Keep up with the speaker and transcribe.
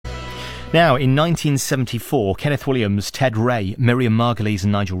Now, in 1974, Kenneth Williams, Ted Ray, Miriam Margolyes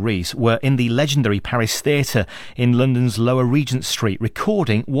and Nigel Rees were in the legendary Paris Theatre in London's Lower Regent Street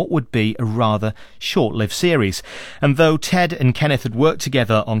recording what would be a rather short-lived series. And though Ted and Kenneth had worked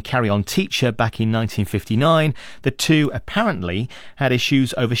together on Carry On Teacher back in 1959, the two apparently had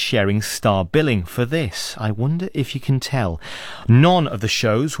issues over sharing star billing for this. I wonder if you can tell. None of the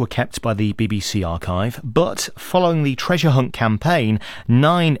shows were kept by the BBC archive, but following the Treasure Hunt campaign,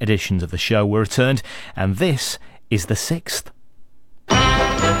 9 editions of the show were returned, and this is the 6th.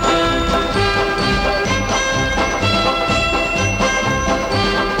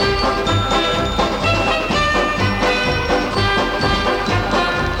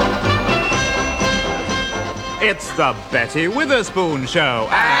 It's the Betty Witherspoon Show.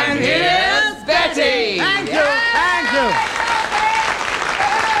 And here's Betty! Thank you, thank you.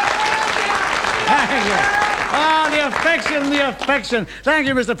 Thank you. Ah, the affection, the affection. Thank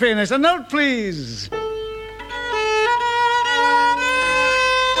you, Mr. Pianist. A note, please.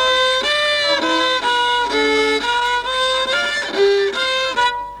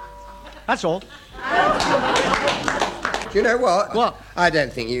 That's all. Do you know what? What? I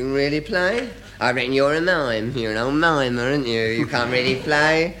don't think you can really play. I reckon you're a mime. You're an old mimer, aren't you? You can't really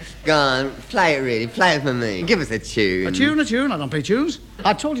play. Go on, play it really. Play it for me. Give us a tune. A tune, a tune. I don't play tunes.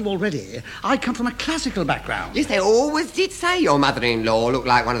 I've told you already, I come from a classical background. Yes, they always did say your mother-in-law looked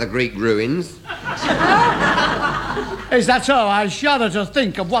like one of the Greek ruins. Is that so? I shudder to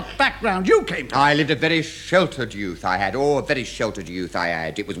think of what background you came from. I lived a very sheltered youth, I had. Oh, a very sheltered youth I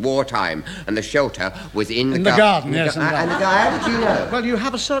had. It was wartime, and the shelter was in the garden. Yes, and the garden. How did you know? Well, you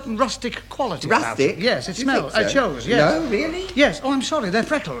have a certain rustic quality about Rustic? it. Yes, it You smells. think so? It shows, yes. No, really? Yes. Oh, I'm sorry, they're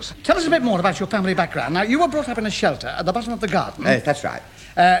freckles. Tell us a bit more about your family background. Now, you were brought up in a shelter at the bottom of the garden. That's right.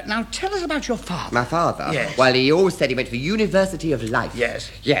 Now, tell us about your father. My father? Yes. Well, he always said he went to the University of Life. Yes.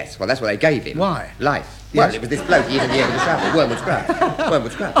 Yes, well, that's what they gave him. Why? Life. Yes. Well, it was this bloke he had at the end of the shovel, Wormwood Scrub.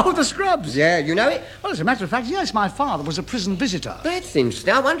 Wormwood Scrub. Oh, the Scrubs. Yeah, you know it? Well, as a matter of fact, yes, my father was a prison visitor. That's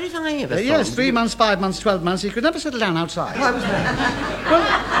interesting. I wonder if I ever saw Yes, him. 3 months, 5 months, 12 months. He could never settle down outside. Why was that?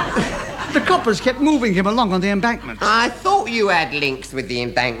 Well, the coppers kept moving him along on the embankment. I thought you had links with the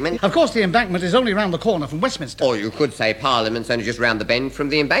embankment. Of course, the embankment is only round the corner from Westminster. Or you could say Parliament's only just round the bend from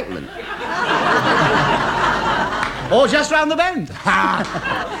the embankment. Or just round the bend.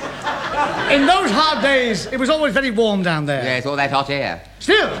 In those hard days, it was always very warm down there. Yes, all that hot air.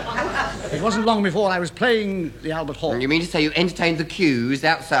 Still, it wasn't long before I was playing the Albert Hall. You mean to say you entertained the queues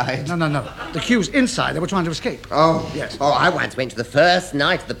outside? No. The queues inside, they were trying to escape. Oh, yes. Oh, I once went to the first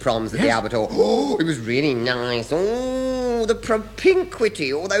night of the proms at the Yes. Albert Hall. Oh, it was really nice. Oh, the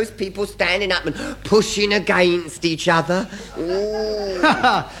propinquity. All those people standing up and pushing against each other. Oh.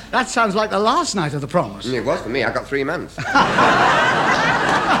 That sounds like the last night of the proms. It was for me. I got 3 months.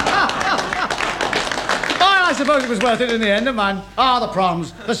 I suppose it was worth it in the end, never mind. The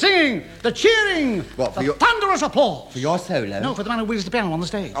proms, the singing, the cheering, What, for the your- thunderous applause. For your solo? No, for the man who wheels the piano on the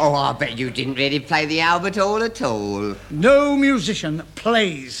stage. Oh, I bet you didn't really play the Albert Hall at all. No musician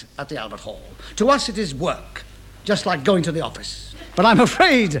plays at the Albert Hall. To us, it is work, just like going to the office. But I'm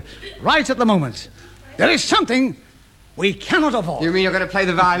afraid, right at the moment, there is something we cannot avoid. You mean you're going to play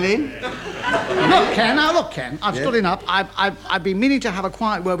the violin? Look, Ken, I've stood enough. I've been meaning to have a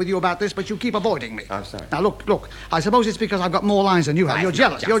quiet word with you about this, but you keep avoiding me. I'm sorry. Now, look, I suppose it's because I've got more lines than you have. Right, You're it's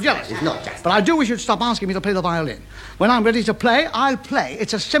not jealous. just You're that. jealous. It's not just But I do wish you'd stop asking me to play the violin. When I'm ready to play, I'll play.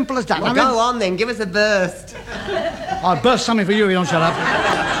 It's as simple as that. Well, Now, go on then, give us a burst. I'll burst something for you if you don't shut up.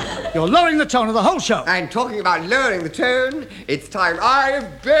 You're lowering the tone of the whole show. And talking about lowering the tone, it's time I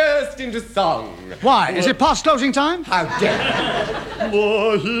burst into song. Why? Is it past closing time? How dare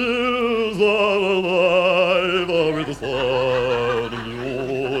The hills are alive with the sun.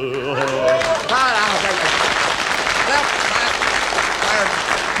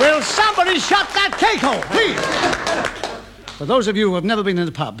 Will somebody shut that cake hole, please? For those of you who have never been in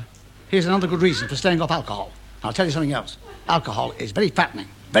a pub, here's another good reason for staying off alcohol. I'll tell you something else. Alcohol is very fattening.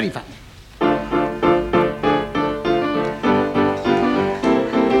 Very fattening.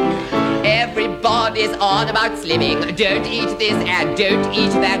 Everybody's on about slimming. Don't eat this and don't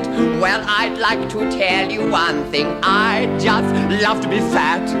eat that. Well, I'd like to tell you one thing. I just love to be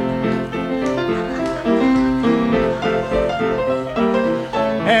fat.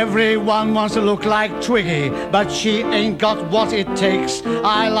 Everyone wants to look like Twiggy, but she ain't got what it takes.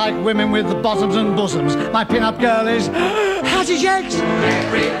 I like women with bottoms and bosoms. My pin-up girl is Hattie Jakes.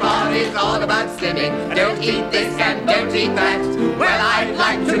 Everybody's all about slimming. Don't eat this and don't eat that. Well, I'd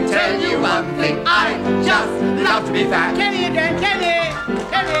like to tell you one thing. I just love to be fat. Kenny again, Kenny!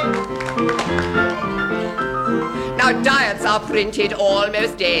 Now Diets are printed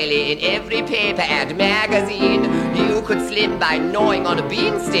almost daily in every paper and magazine. You could slim by gnawing on a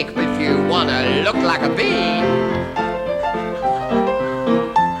beanstick if you wanna look like a bean.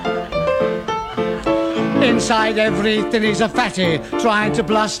 Inside everything is a fatty, trying to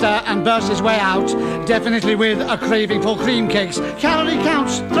bluster and burst his way out, definitely with a craving for cream cakes. Calorie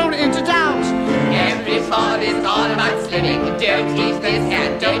counts, thrown into doubt. Everybody's all about slimming. Don't eat this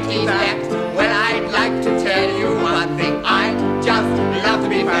and don't eat that. Well, I'd like to tell you one thing. I just love to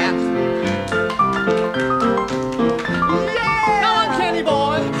be fat.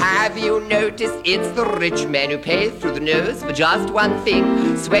 Have you noticed it's the rich man who pays through the nose for just one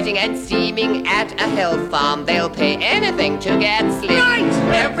thing? Sweating and steaming at a health farm, they'll pay anything to get slim. Right!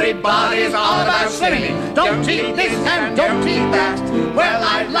 Everybody's all about slimming. Don't eat this and don't eat that. Well,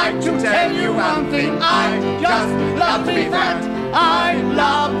 I'd like to tell you one thing. I just love to be fat. I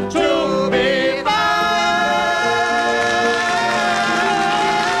love to be fat.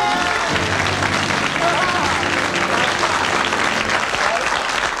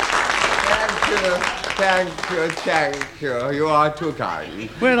 Thank you. You are too kind.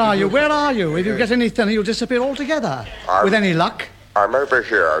 Where are you? Where are you? If you get any thinner, you'll disappear altogether. With any luck. I'm over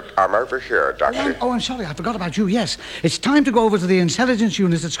here, Doctor. Oh, I'm sorry, I forgot about you, yes. It's time to go over to the intelligence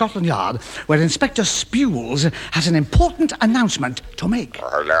unit at Scotland Yard, where Inspector Spules has an important announcement to make.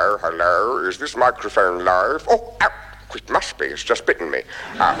 Hello. Is this microphone live? Oh, ow. It must be. It's just bitten me.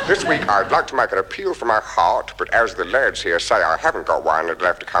 This week, I'd like to make an appeal from my heart, but as the lads here say I haven't got one, it'll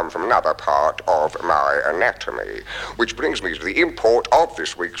have to come from another part of my anatomy. Which brings me to the import of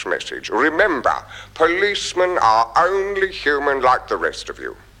this week's message. Remember, policemen are only human like the rest of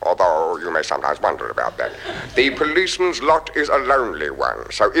you. Although you may sometimes wonder about that. The policeman's lot is a lonely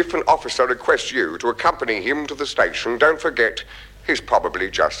one, so if an officer requests you to accompany him to the station, don't forget, he's probably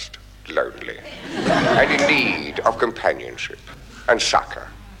just lonely and in need of companionship and succor.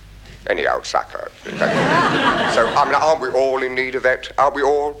 Any old succor. So, aren't we all in need of that? Are we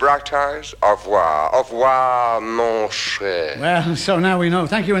all, Bright Eyes? Au revoir, mon cher. Well, so now we know.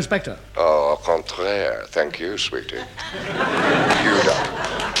 Thank you, Inspector. Au contraire. Thank you, sweetie. You don't.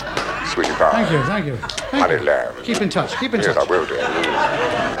 Sweetie pie. Thank you. Honey lamb. Keep in touch. Yes, I will do.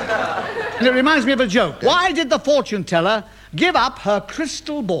 And it reminds me of a joke. Why did the fortune teller give up her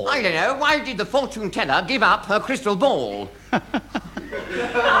crystal ball? I don't know. Why did the fortune teller give up her crystal ball?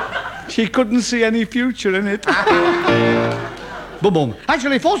 She couldn't see any future in it. Boom, boom.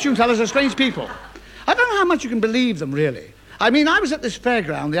 Actually, fortune tellers are strange people. I don't know how much you can believe them, really. I mean, I was at this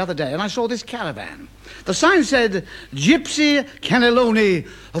fairground the other day and I saw this caravan. The sign said, Gypsy Cannelloni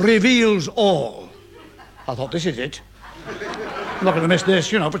reveals all. I thought, this is it. I'm not going to miss this,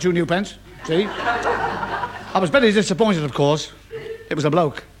 for 2 new pence. See? I was very disappointed, of course. It was a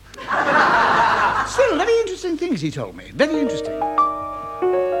bloke. Still, very interesting things he told me. Very interesting.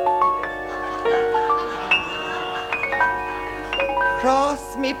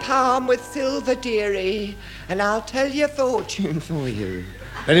 Cross me palm with silver, dearie, and I'll tell your fortune for you.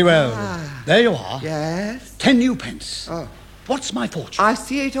 Very well. There you are. Yes? 10 new pence. Oh. What's my fortune? I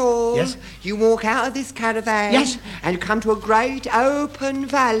see it all. Yes? You walk out of this caravan. Yes? And come to a great open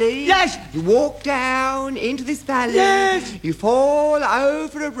valley. Yes? You walk down into this valley. Yes? You fall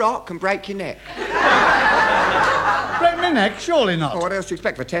over a rock and break your neck. Break my neck? Surely not. Oh, what else do you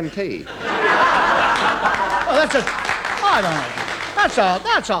expect for 10p? Oh, I don't know.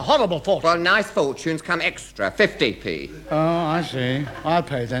 That's a horrible fortune. Well, nice fortunes come extra, 50p. Oh, I see. I'll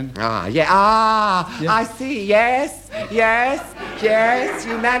pay then. Yeah. I see. Yes.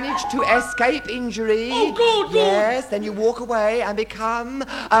 You manage to escape injury. Oh, good. Yes, then you walk away and become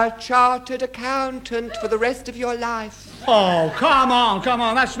a chartered accountant for the rest of your life. Oh, come on.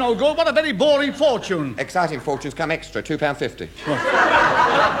 That's no good. What a very boring fortune. Exciting fortunes come extra, £2.50.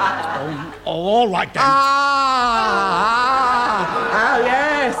 Oh, all right then.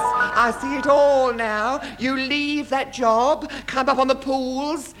 Yes. I see it all now. You leave that job, come up on the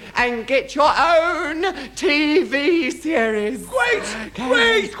pools, and get your own TV series. Great.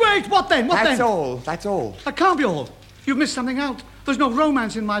 What then? That's all. That can't be all. You've missed something out. There's no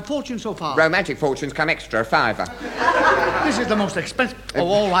romance in my fortune so far. Romantic fortunes come extra, £5. This is the most expensive. Oh,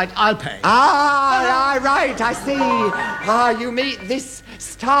 all right, I'll pay. Right, I see. You meet this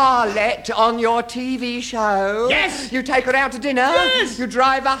starlet on your TV show. Yes. You take her out to dinner. Yes. You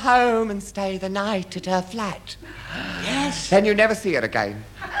drive her home and stay the night at her flat. Yes. Then you never see her again.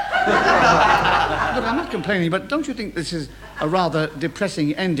 Look, I'm not complaining, but don't you think this is a rather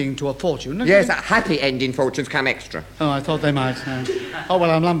depressing ending to a fortune? Yes, a happy ending fortunes come extra. Oh, I thought they might. Oh,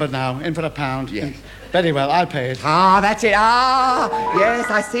 well, I'm lumbered now. In for £1. Yes. Very well, I'll pay it. Ah, that's it. Ah, yes,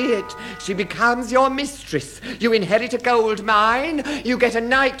 I see it. She becomes your mistress. You inherit a gold mine, you get a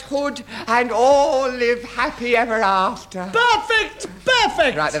knighthood, and all live happy ever after. Perfect!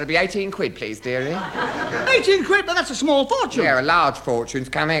 Perfect! Right, that'll be 18 quid, please, dearie. 18 quid, but that's a small fortune. Yeah, large fortunes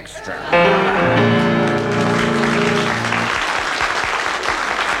come extra.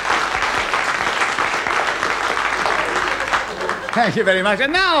 Thank you very much.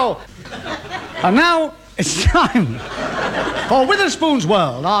 And now it's time for Witherspoon's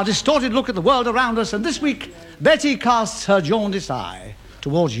World, our distorted look at the world around us. And this week, Betty casts her jaundiced eye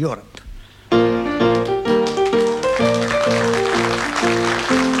towards Europe.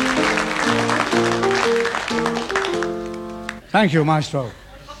 Thank you, Maestro.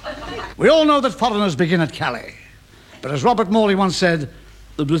 We all know that foreigners begin at Calais. But as Robert Morley once said,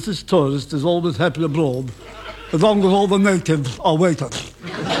 the British tourist is always happy abroad as long as all the natives are waiters.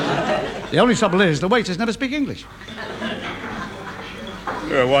 The only trouble is, the waiters never speak English.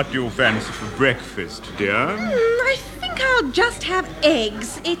 What do you fancy for breakfast, dear? I think I'll just have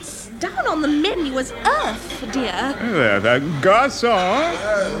eggs. It's down on the menu as œufs, dear. Garçon.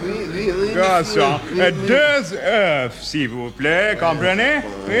 Garçon. Deux œufs, s'il vous plaît. Comprenez?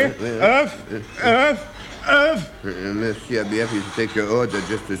 Oui? œufs. Monsieur, I'd be happy to take your order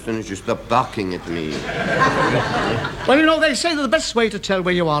just as soon as you stop barking at me. Well, you know, they say that the best way to tell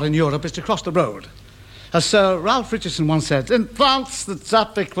where you are in Europe is to cross the road. As Sir Ralph Richardson once said, in France, the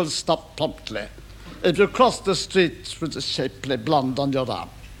traffic will stop promptly if you cross the street with a shapely blonde on your arm.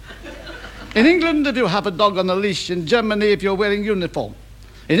 In England, if you have a dog on a leash. In Germany, if you're wearing uniform.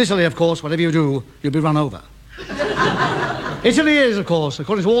 In Italy, of course, whatever you do, you'll be run over. Italy is, of course,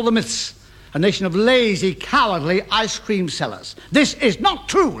 according to all the myths, a nation of lazy, cowardly ice cream sellers. This is not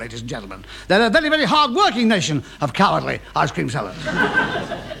true, ladies and gentlemen. They're a very, very hard-working nation of cowardly ice cream sellers.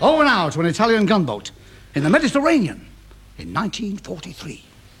 Over now to an Italian gunboat in the Mediterranean in 1943.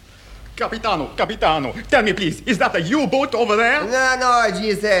 Capitano, tell me, please, is that a U-boat over there? No,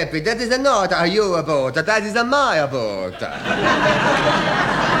 Giuseppe, that is not a your boat. That is a my boat.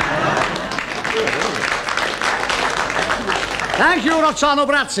 Thank you, Rozzano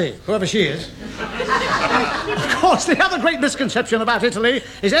Brazzi, whoever she is. Of course, the other great misconception about Italy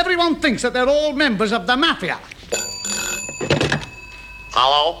is everyone thinks that they're all members of the mafia.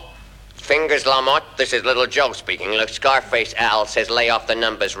 Hello? Fingers, Lamont. This is Little Joe speaking. Look, Scarface Al says lay off the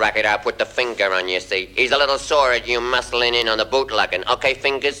numbers racket. I'll put the finger on you, see? He's a little sore at you muscling in on the bootlegging. Okay,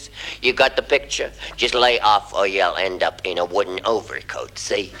 Fingers? You got the picture? Just lay off or you'll end up in a wooden overcoat,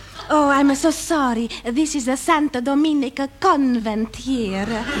 see? Oh, I'm so sorry. This is a Santa Dominica convent here.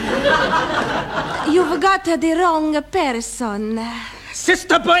 You've got the wrong person.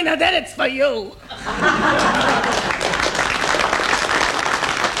 Sister Bernadette, it's for you.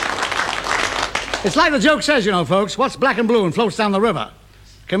 It's like the joke says, you know, folks. What's black and blue and floats down the river?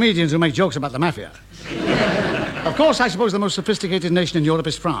 Comedians who make jokes about the mafia. Of course, I suppose the most sophisticated nation in Europe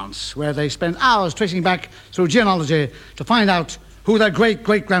is France, where they spend hours tracing back through genealogy to find out who their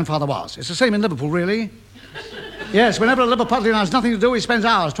great-great-grandfather was. It's the same in Liverpool, really. Yes, whenever a Liverpudlian has nothing to do, he spends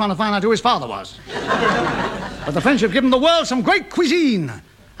hours trying to find out who his father was. But the French have given the world some great cuisine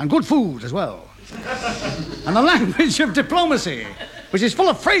and good food as well. And the language of diplomacy, which is full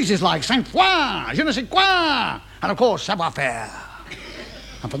of phrases like sang-froid, je ne sais quoi, and of course, savoir-faire.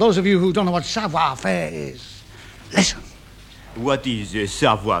 And for those of you who don't know what savoir-faire is, listen. What is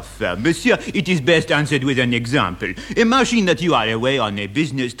savoir-faire? Monsieur, it is best answered with an example. Imagine that you are away on a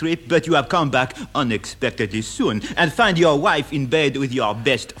business trip, but you have come back unexpectedly soon and find your wife in bed with your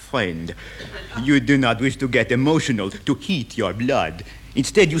best friend. You do not wish to get emotional, to heat your blood.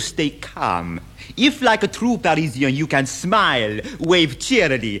 Instead, you stay calm. If, like a true Parisian, you can smile, wave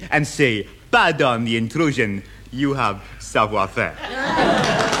cheerily, and say, pardon the intrusion, you have savoir-faire.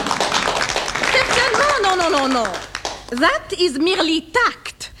 No. That is merely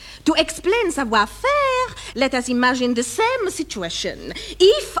tact. To explain savoir-faire, let us imagine the same situation.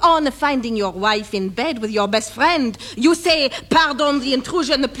 If, on finding your wife in bed with your best friend, you say, pardon the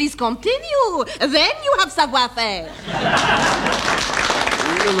intrusion, please continue, then you have savoir-faire.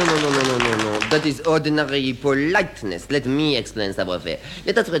 No. That is ordinary politeness. Let me explain savoir-faire.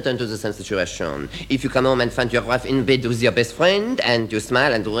 Let us return to the same situation. If you come home and find your wife in bed with your best friend, and you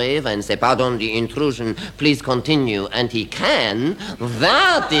smile and wave and say, pardon the intrusion, please continue, and he can,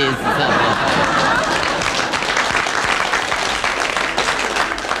 that is savoir-faire.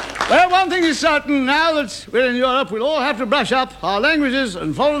 Well, one thing is certain, now that we're in Europe, we'll all have to brush up our languages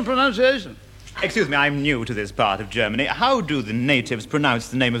and foreign pronunciation. Excuse me, I'm new to this part of Germany. How do the natives pronounce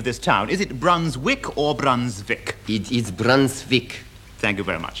the name of this town? Is it Brunswick or Brunswick? It is Brunswick. Thank you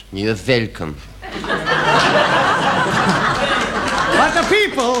very much. You're welcome. But the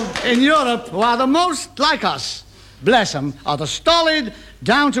people in Europe who are the most like us, bless them, are the stolid,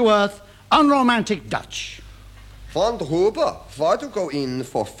 down-to-earth, unromantic Dutch. Van der Huber, why do you go in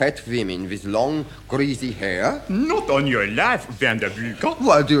for fat women with long, greasy hair? Not on your life, Van der Bulke.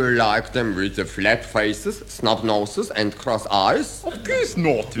 Why do you like them with the flat faces, snub noses, and cross eyes? Of course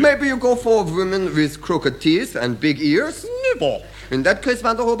not. Maybe you go for women with crooked teeth and big ears? Never. In that case,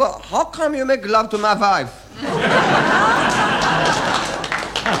 Van der Huber, how come you make love to my wife?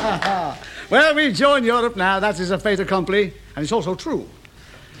 Well, we've joined Europe now. That is a fait accompli, and it's also true.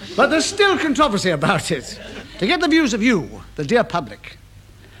 But there's still controversy about it. To get the views of you, the dear public,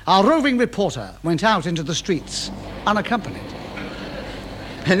 our roving reporter went out into the streets, unaccompanied.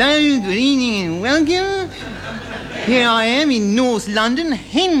 Hello, good evening and welcome. Here I am in North London,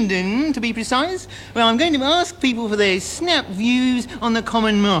 Hendon to be precise, where I'm going to ask people for their snap views on the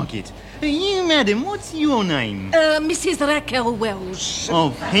common market. You, madam, what's your name? Mrs. Raquel Welsh.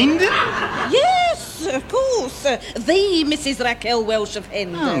 Of Hendon? Yes, of course. The Mrs. Raquel Welsh of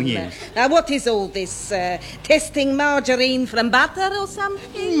Hendon. Oh, yes. Now, what is all this? Testing margarine from butter or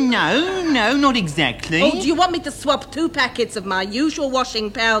something? No, not exactly. Oh, do you want me to swap 2 packets of my usual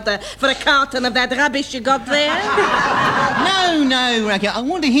washing powder for a carton of that rubbish you got there? No, Raquel. I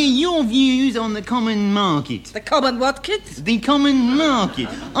want to hear your views on the common market. The common what, kid? The common market.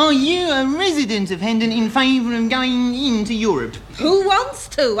 Are you a resident of Hendon in favour of going into Europe? Who wants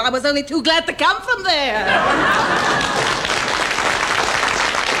to? I was only too glad to come from there.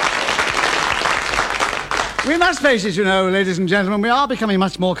 We must face it, you know, ladies and gentlemen, we are becoming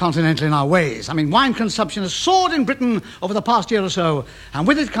much more continental in our ways. I mean, wine consumption has soared in Britain over the past year or so, and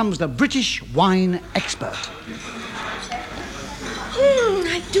with it comes the British wine expert.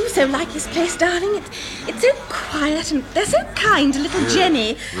 I do so like this place, darling. It's so quiet and they're so kind to little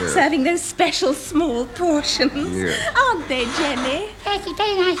Jenny, serving those special small portions. Yeah. Aren't they, Jenny? Yes, it's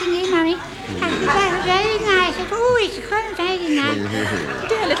very nice in here, Mummy. Very nice. Oh, it's quite very nice.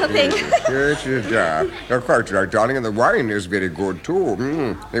 Dear little thing. Yes, it is. You're quite right, darling, and the wine is very good, too.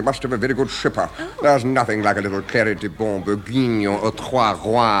 They must have a very good shipper. There's nothing like a little Claret de Bon Bourguignon au Trois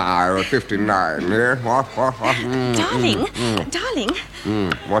Rois or 59. Yeah? Darling.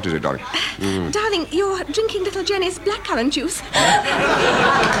 What is it, darling? Darling, you're drinking little Jenny's blackcurrant juice.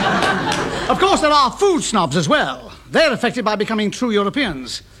 Of course, there are food snobs as well. They're affected by becoming true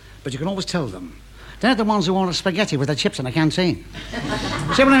Europeans. But you can always tell them. They're the ones who order spaghetti with their chips in a canteen.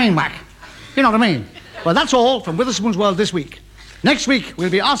 See what I mean, Wack? You know what I mean? Well, that's all from Witherspoon's World this week. Next week,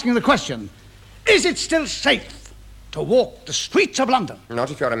 we'll be asking the question, is it still safe to walk the streets of London? Not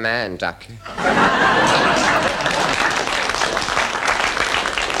if you're a man, Duck.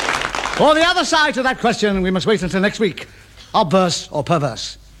 For the other side to that question, we must wait until next week. Obverse or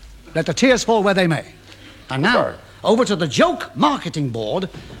perverse. Let the tears fall where they may. And now, over to the Joke Marketing Board,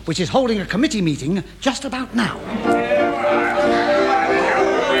 which is holding a committee meeting just about now.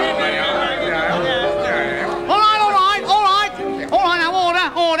 All right, now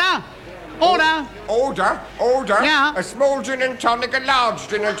order. Order? Yeah. A small gin and tonic, a large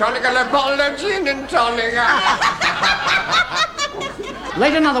gin and tonic, and a bottle of gin and tonic.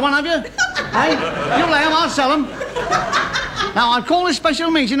 Laid another one, have you? Hey, you lay them, I'll sell them. Now, I've called a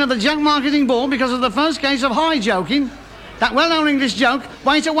special meeting of the Joke Marketing Board because of the first case of high joking. That well-known English joke,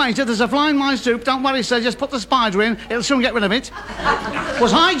 waiter, there's a fly in my soup, don't worry, sir, just put the spider in, it'll soon get rid of it.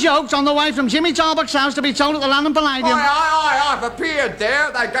 Was high joked on the way from Jimmy Tarbuck's house to be told at the London Palladium. I've appeared there.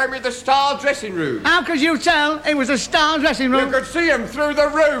 They gave me the star dressing room. How could you tell it was a star dressing room? You could see him through the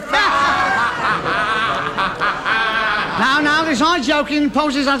roof. Now, this high joking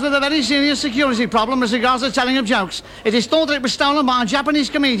poses us with a very serious security problem as regards the telling of jokes. It is thought that it was stolen by a Japanese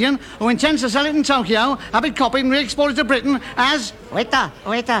comedian who intends to sell it in Tokyo, have it copied and re-exported to Britain as... Waiter,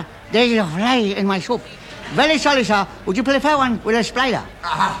 there's a fly in my soup. Very sorry, sir. Would you prefer one with a splitter?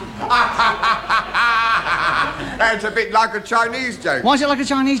 That's a bit like a Chinese joke. Why is it like a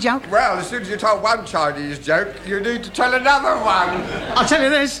Chinese joke? Well, as soon as you told one Chinese joke, you need to tell another one. I'll tell you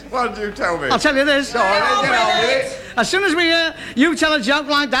this. What do you tell me? I'll tell you this. Go on, then, get on with it. As soon as we hear you tell a joke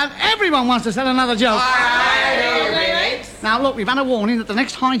like that, everyone wants to tell another joke. Now, look, we've had a warning that the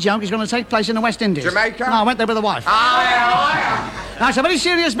next high joke is going to take place in the West Indies. Jamaica? No, I went there with a wife. Now, it's a very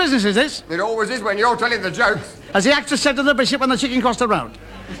serious business, is this? It always is when you're telling the jokes. As the actor said to the bishop when the chicken crossed the road.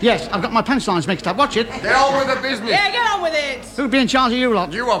 Yes, I've got my punch lines mixed up. Watch it. Get on with the business. Yeah, get on with it. Who'd be in charge of you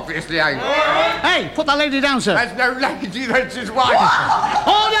lot? You obviously ain't. Hey, put that lady down, sir. That's no lady, that's his wife.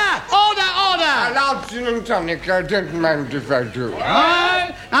 Order! A large gin and tonic, gentleman, if I do. All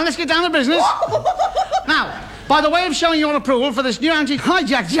right, now let's get down to business. Now, by the way of showing your approval for this new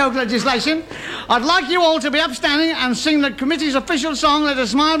anti-hijack joke legislation, I'd like you all to be upstanding and sing the committee's official song, Let a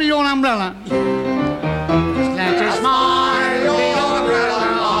Smile Be Your Umbrella. Let a smile be your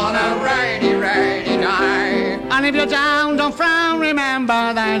umbrella on a rainy, rainy day. And if you're down, don't frown,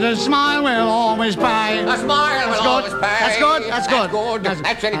 remember that a smile will always pay. A smile will always pay. That's good, that's good.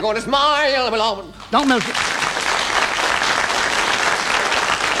 That's really good. A smile will always... Don't milk it.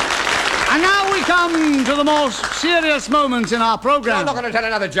 And now we come to the most serious moment in our programme. I'm not going to tell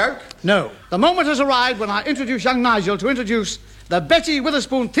another joke. No. The moment has arrived when I introduce young Nigel to introduce the Betty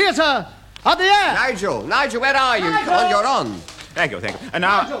Witherspoon Theatre of the Air. Nigel, where are you? Come on, you're on. Thank you. And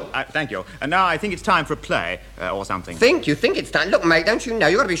now, thank you. And now I think it's time for a play or something. You think it's time? Look, mate, don't you know?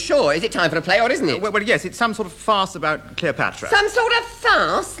 You've got to be sure. Is it time for a play or isn't it? Well, yes, it's some sort of farce about Cleopatra. Some sort of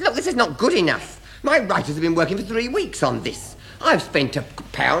farce? Look, this is not good enough. My writers have been working for 3 weeks on this. I've spent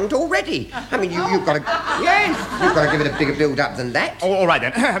 £1 already. I mean, you've got to... Yes, you've got to give it a bigger build-up than that. Oh, all right,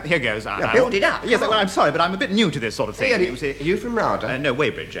 then. Here goes. Build it up. Yes, well, I'm sorry, but I'm a bit new to this sort of thing. Are you from RADA? No,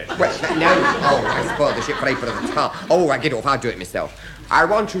 Weybridge, actually. Well, no. Oh, I spoiled the ship for April of the tar. Oh, I get off. I'll do it myself. I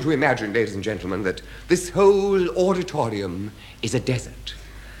want you to imagine, ladies and gentlemen, that this whole auditorium is a desert.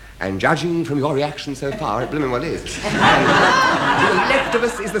 And judging from your reaction so far, it blooming well is. And to the left of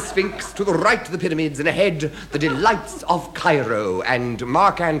us is the Sphinx, to the right the pyramids, and ahead the delights of Cairo and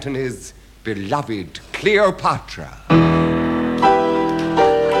Mark Antony's beloved Cleopatra.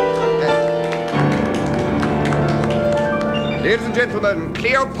 Ladies and gentlemen,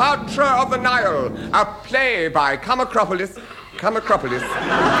 Cleopatra of the Nile, a play by Comacropolis,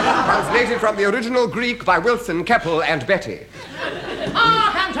 translated from the original Greek by Wilson, Keppel, and Betty.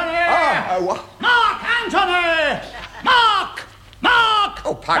 Mark Antony! Mark Antony! Mark!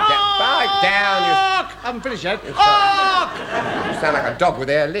 Oh, pipe down, you... I haven't finished yet. Mark! You sound like a dog with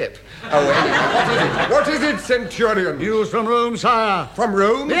their lip. Oh, anyway, what is it, Centurion? News from Rome, sire. From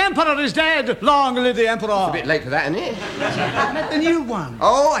Rome? The Emperor is dead. Long live the Emperor. It's a bit late for that, isn't it? The new one.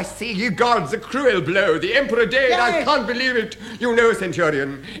 Oh, I see. Ye gods, a cruel blow. The Emperor dead. Yes. I can't believe it. You know,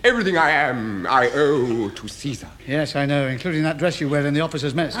 Centurion, everything I am, I owe to Caesar. Yes, I know, including that dress you wear in the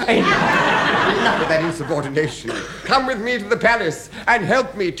officers' mess. Enough of that insubordination. Come with me to the palace and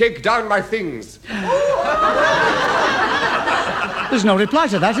help me take down my things. There's no reply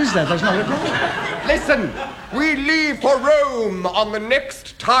to that, is there? There's no reply. Listen, we leave for Rome on the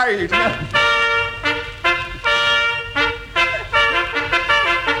next tide.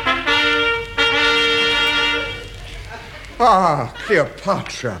 Ah,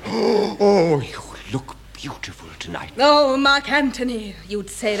 Cleopatra. Oh, you look beautiful tonight. Oh, Mark Antony, you'd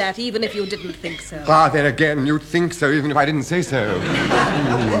say that even if you didn't think so. Ah, then again, you'd think so even if I didn't say so.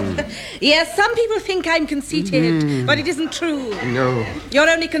 Yes, some people think I'm conceited, but it isn't true. No. You're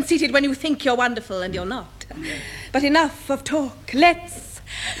only conceited when you think you're wonderful and you're not. But enough of talk. Let's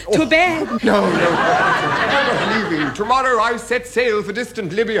to bed. No. I'm not leaving. Tomorrow I set sail for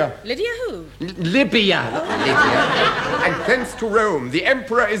distant Libya. Lydia who? Libya. And thence to Rome. The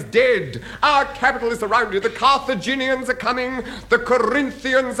emperor is dead. Our capital is surrounded. The Carthaginians are coming. The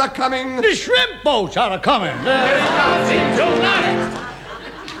Corinthians are coming. The shrimp boats are coming.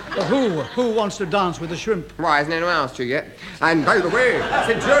 Who wants to dance with the shrimp? Why, hasn't anyone asked you yet? And by the way,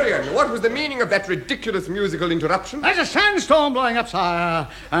 Centurion, what was the meaning of that ridiculous musical interruption? There's a sandstorm blowing up, sire,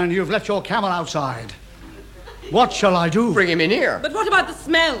 and you've let your camel outside. What shall I do? Bring him in here. But what about the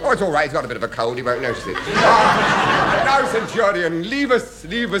smell? Oh, it's all right. He's got a bit of a cold. He won't notice it. Now, Centurion, leave us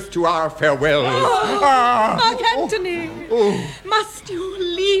to our farewell. Mark Antony, must you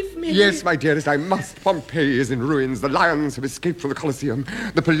leave me? Yes, my dearest, I must. Pompeii is in ruins. The lions have escaped from the Colosseum.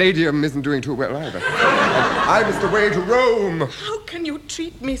 The Palladium isn't doing too well either. I must away to Rome. How can you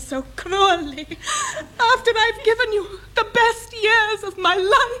treat me so cruelly after I've given you the best years of my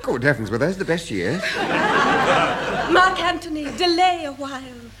life? Good heavens, were those the best years? Mark Antony, delay a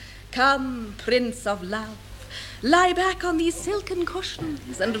while. Come, Prince of Love. Lie back on these silken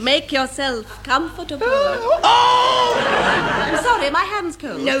cushions and make yourself comfortable. I'm sorry, my hand's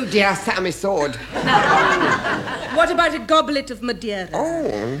cold. No, dear, I sat on my sword. Now, what about a goblet of Madeira?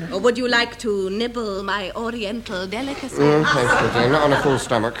 Oh. Or would you like to nibble my oriental delicacy? Thanks, dear, not on a full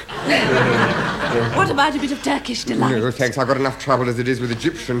stomach. What about a bit of Turkish delight? No, thanks, I've got enough trouble as it is with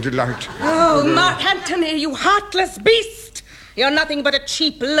Egyptian delight. Oh, Mark Antony, you heartless beast! You're nothing but a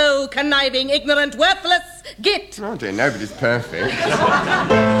cheap, low, conniving, ignorant, worthless git. Oh, dear, nobody's perfect.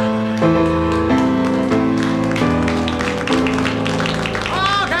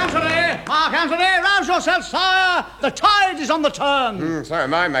 Mark Antony, rouse yourself, sire. Cleopatra, the tide is on the turn. So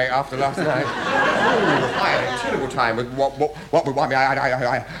am I, mate, after last night. I had a terrible time with what I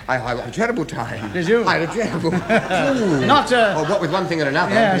had a terrible time. Did you? I had a terrible... Not, Well, what with one thing and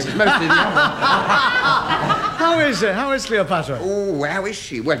another. Yes. It was mostly the other. How is Cleopatra? Oh, how is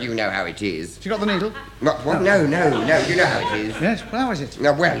she? Well, you know how it is. She got the needle? What? No, you know how it is. Yes, well, how is it?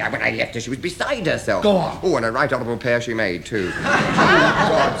 Well, when I left her, she was beside herself. Go on. Oh, and a right honourable pair she made, too.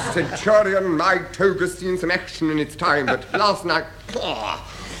 God, Centurion, my toga's seen some action in its time, but last night...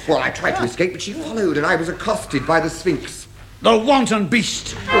 Well, I tried to escape, but she followed, and I was accosted by the Sphinx. The wanton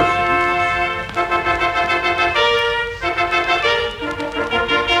beast.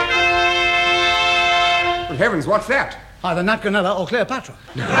 Good heavens, what's that? Either Nat Gonella or Cleopatra.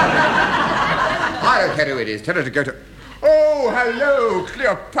 I don't care who it is. Tell her to go to... Oh, hello,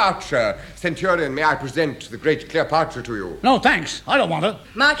 Cleopatra. Centurion, may I present the great Cleopatra to you? No, thanks. I don't want her.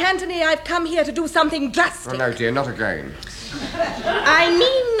 Mark Antony, I've come here to do something drastic. Oh, no, dear, not again. I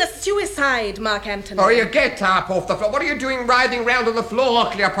mean suicide, Mark Antony. Oh, you get up off the floor. What are you doing writhing round on the floor,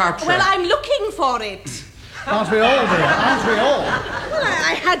 Cleopatra? Well, I'm looking for it. Aren't we all, dear? Aren't we all? Well,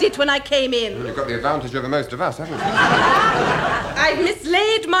 I had it when I came in. You've got the advantage over most of us, haven't you? I've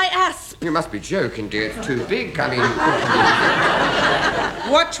mislaid my asp. You must be joking, dear. It's too big. I mean...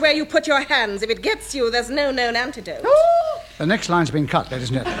 Watch where you put your hands. If it gets you, there's no known antidote. The next line's been cut,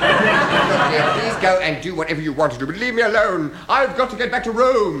 isn't it? Dear, please go and do whatever you want to do, but leave me alone. I've got to get back to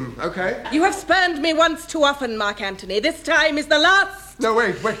Rome, okay? You have spurned me once too often, Mark Antony. This time is the last. No,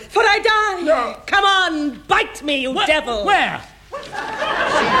 wait. For I die. No. Come on, bite me, you devil. Where? She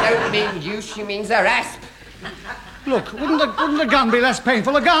don't mean you, she means her asp. Look, wouldn't a gun be less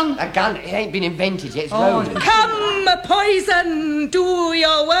painful? A gun? A gun, it ain't been invented yet. It's Roman. Come, poison, do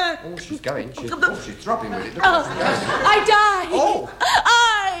your work. Oh, she's going. She's dropping with it. I die. Oh.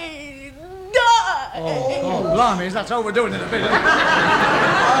 I die. Oh, blimey, that's overdoing it a bit. Oh,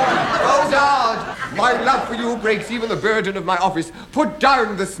 God. My love for you breaks even the burden of my office. Put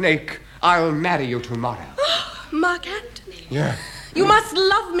down the snake. I'll marry you tomorrow. Mark Antony. Yeah. You must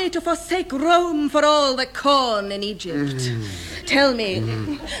love me to forsake Rome for all the corn in Egypt. Tell me,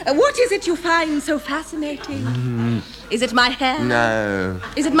 what is it you find so fascinating? Is it my hair? No.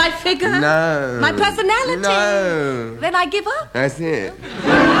 Is it my figure? No. My personality? No. Then I give up? That's it.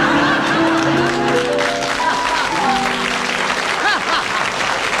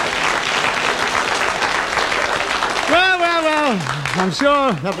 Well, I'm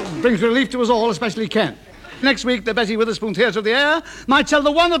sure that brings relief to us all, especially Ken. Next week, the Betty Witherspoon Theatre of the Air might tell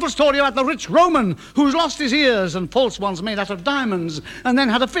the wonderful story about the rich Roman who's lost his ears and false ones made out of diamonds and then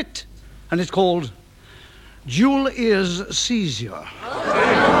had a fit. And it's called Dual Ears Seizure.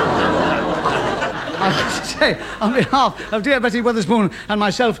 I have to say, on behalf of dear Betty Witherspoon and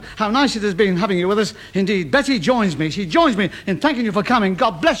myself, how nice it has been having you with us. Indeed, Betty joins me. She joins me in thanking you for coming.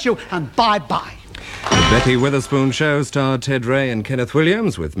 God bless you, and bye-bye. The Betty Witherspoon Show starred Ted Ray and Kenneth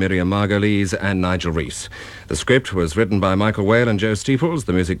Williams with Miriam Margolyes and Nigel Rees. The script was written by Michael Whale and Joe Steeples,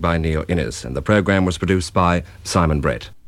 the music by Neil Innes, and the programme was produced by Simon Brett.